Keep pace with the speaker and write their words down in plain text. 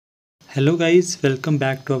Hello guys, welcome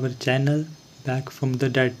back to our channel, back from the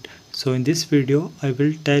dead. So in this video I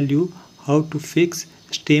will tell you how to fix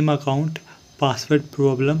Steam account password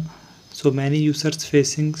problem. So many users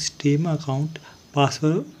facing Steam account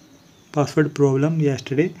password problem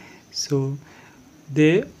yesterday. So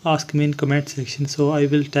they asked me in comment section, so I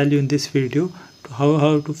will tell you in this video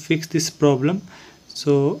how to fix this problem.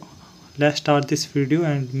 So let's start this video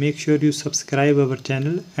and make sure you subscribe our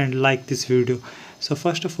channel and like this video. So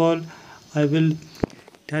first of all, I will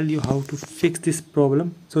tell you how to fix this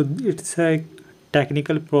problem. So it's a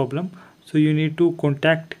technical problem, so you need to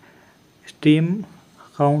contact Steam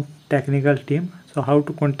account technical team. So how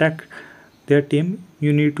to contact their team?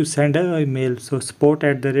 You need to send an email. So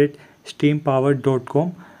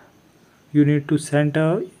support@steampower.com. You need to send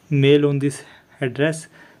a mail on this address.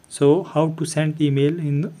 So how to send email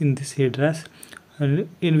in this address and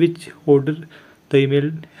in which order the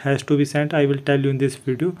email has to be sent, I will tell you in this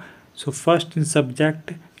video. So first, in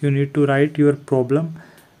subject you need to write your problem,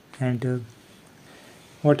 and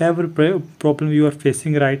whatever problem you are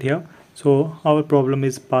facing right here. So our problem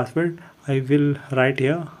is password. I will write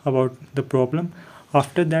here about the problem.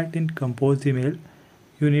 After that, in compose email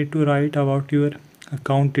you need to write about your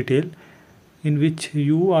account detail in which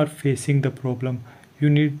you are facing the problem. You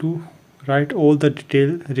need to write all the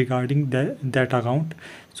detail regarding that account.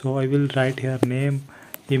 So I will write here name,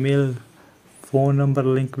 email, phone number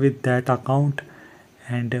link with that account,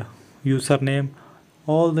 and username,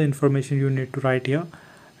 all the information you need to write here.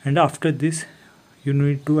 And after this you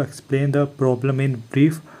need to explain the problem in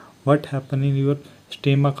brief, what happened in your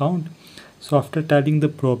Steam account. So after telling the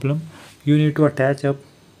problem, you need to attach a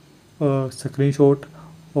screenshot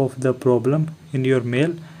of the problem in your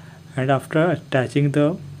mail, and after attaching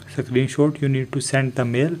the screenshot you need to send the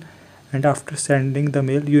mail, and after sending the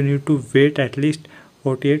mail you need to wait at least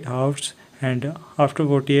 48 hours, and after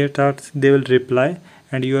 48 hours they will reply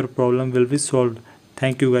and your problem will be solved.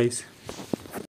 Thank you guys.